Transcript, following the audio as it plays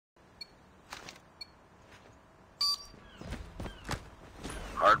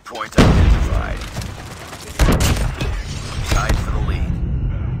Hardpoint identified. Tied for the lead.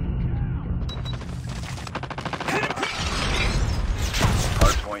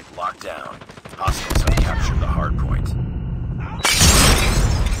 Hardpoint locked down. Hostiles have captured the hardpoint.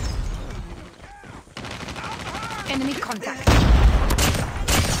 Enemy contact.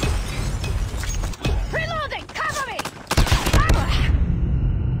 Reloading! Cover me!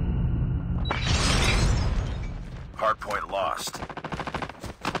 Hardpoint lost.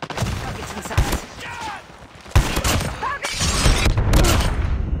 Targets in sight.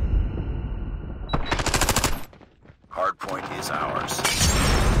 Hardpoint is ours.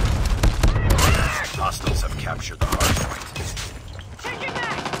 Hostiles have captured the hardpoint. Changing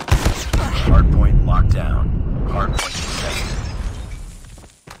back! Hardpoint locked down. Hardpoint contested.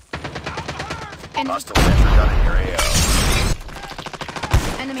 Hostile sentry gun in your AO.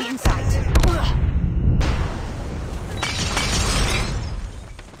 Enemy in sight.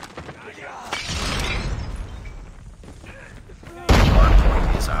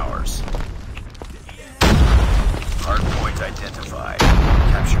 Hardpoint is ours. Hardpoint identified.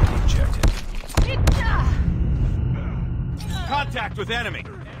 Capture the objective. Contact with enemy.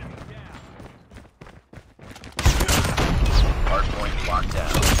 Hardpoint locked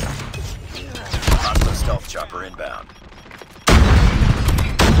down. Hostile stealth chopper inbound.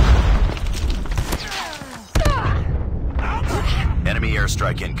 Enemy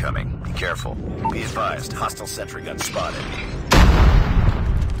airstrike incoming. Be careful. Be advised. Hostile sentry gun spotted.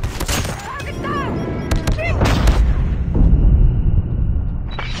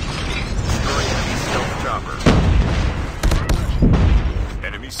 Destroy enemy stealth chopper.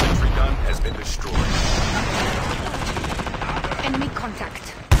 Enemy sentry gun has been destroyed. Enemy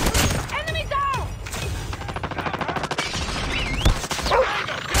contact. Enemy down!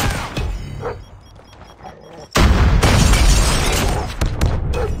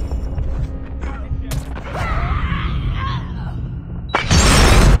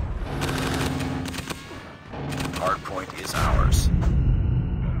 Hardpoint is ours.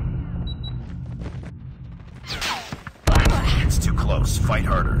 It's too close. Fight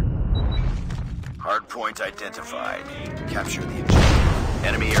harder. Hardpoint identified. Capture the objective.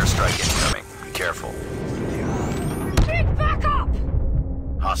 Enemy airstrike incoming. Be careful. Big backup!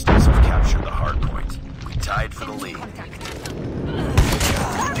 Hostiles have captured the hardpoint. We tied for the lead. Contact.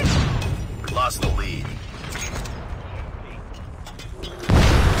 We lost the lead.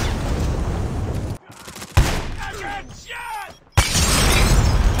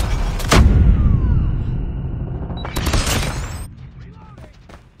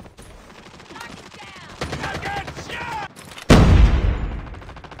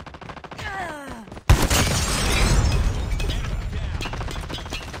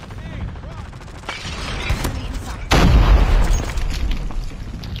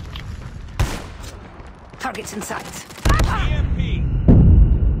 Targets in sight. EMP.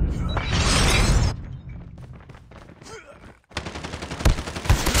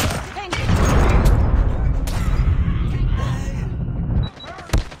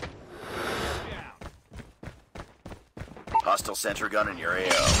 Hostile sentry gun in your AO.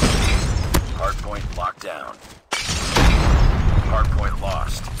 Hardpoint locked down. Hardpoint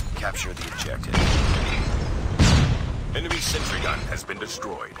lost. Capture the objective. Enemy sentry gun has been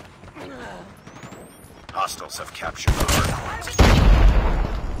destroyed. Hostiles have captured the hardpoint.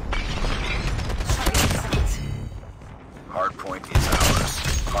 Hardpoint is ours.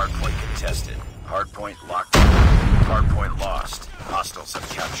 Hardpoint contested. Hardpoint locked down. Hardpoint lost. Hostiles have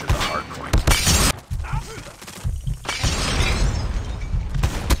captured the hardpoint.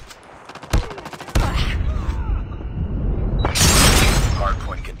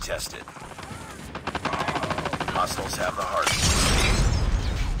 Hardpoint contested. Hostiles have the hardpoint.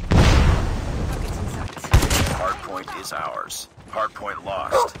 Hardpoint is ours. Hardpoint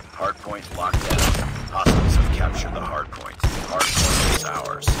lost. Hardpoint locked down. Hostiles have captured the hardpoint. Hardpoint is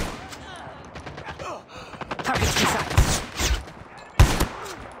ours. Targets in sight.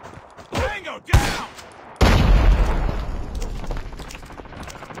 Tango down!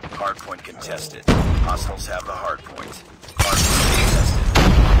 Hardpoint contested. Hostiles have the hardpoint. Hardpoint contested.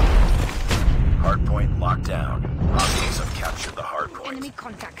 Hardpoint locked down. Hostiles have captured the hardpoint. Enemy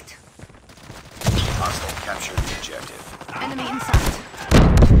contact. Hostile captured the objective. Enemy in sight.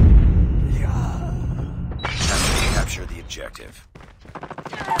 Capture the objective.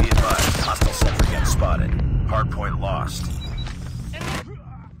 Be advised, hostile sentry gun spotted. Hardpoint lost.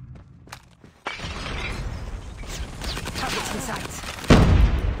 Targets in sight.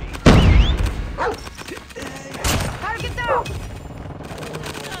 Target down!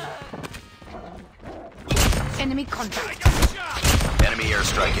 Enemy contact. Enemy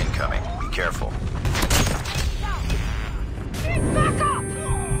airstrike incoming. Be careful. Back up!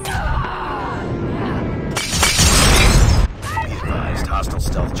 Be advised, hostile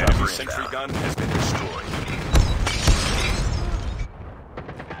stealth chopper Enemy sentry inbound. gun has been destroyed.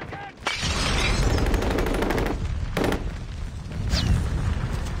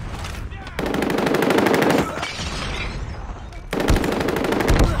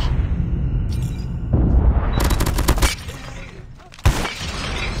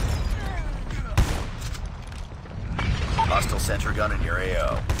 Hostile sentry gun in your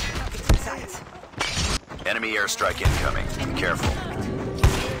AO. Targets in sight. Enemy airstrike incoming. Be careful.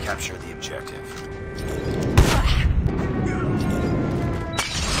 Capture the objective.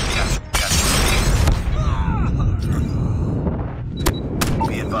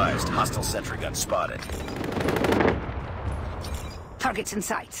 Be advised, hostile sentry gun spotted. Targets in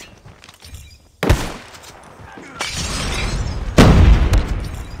sight.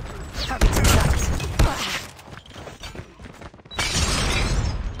 Targets in sight.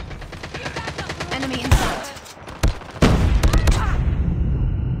 Enemy in sight.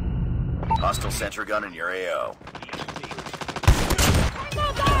 Hostile sentry gun in your AO.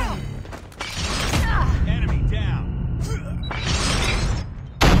 Enemy down.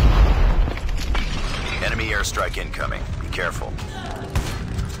 Enemy airstrike incoming. Be careful.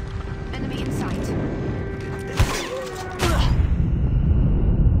 Enemy in sight.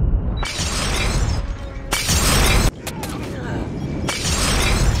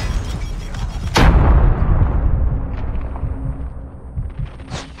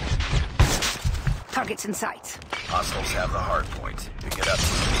 Targets in sight. Hostiles have the hard point. Pick it up.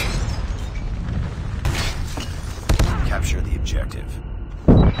 Capture the objective.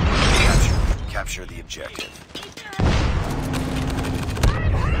 Capture the objective.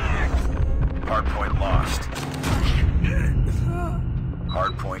 Hard point lost.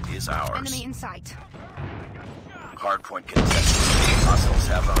 Hard point is ours. Enemy in sight. Hard point contested. Hostiles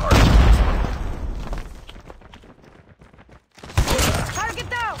have the hard point. Target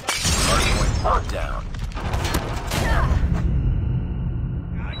down! Hard point locked down.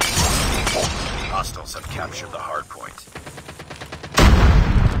 Hostiles have captured the hard point.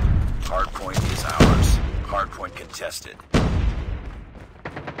 Hard point is ours. Hard point contested.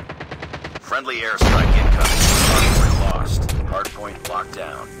 Friendly airstrike incoming. Hard point lost. Hard point locked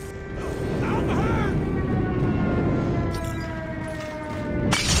down.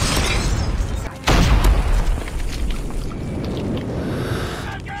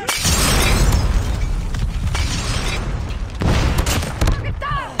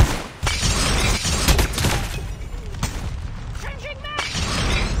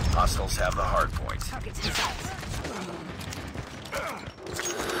 Hostiles have the hard point. Targets in sight.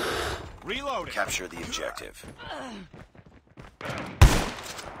 Reloading. Capture the objective.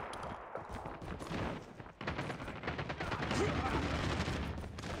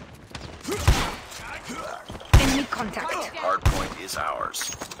 Enemy contact. Hard point is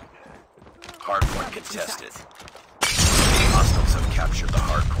ours. Hard point Targets in contested. sight. Hostiles have captured the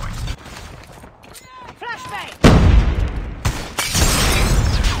hard point. Flashbang!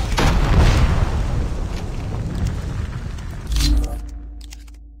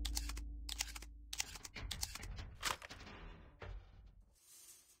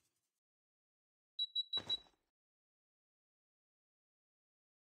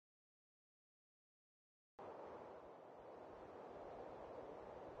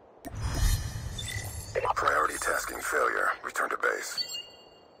 Priority tasking failure. Return to base.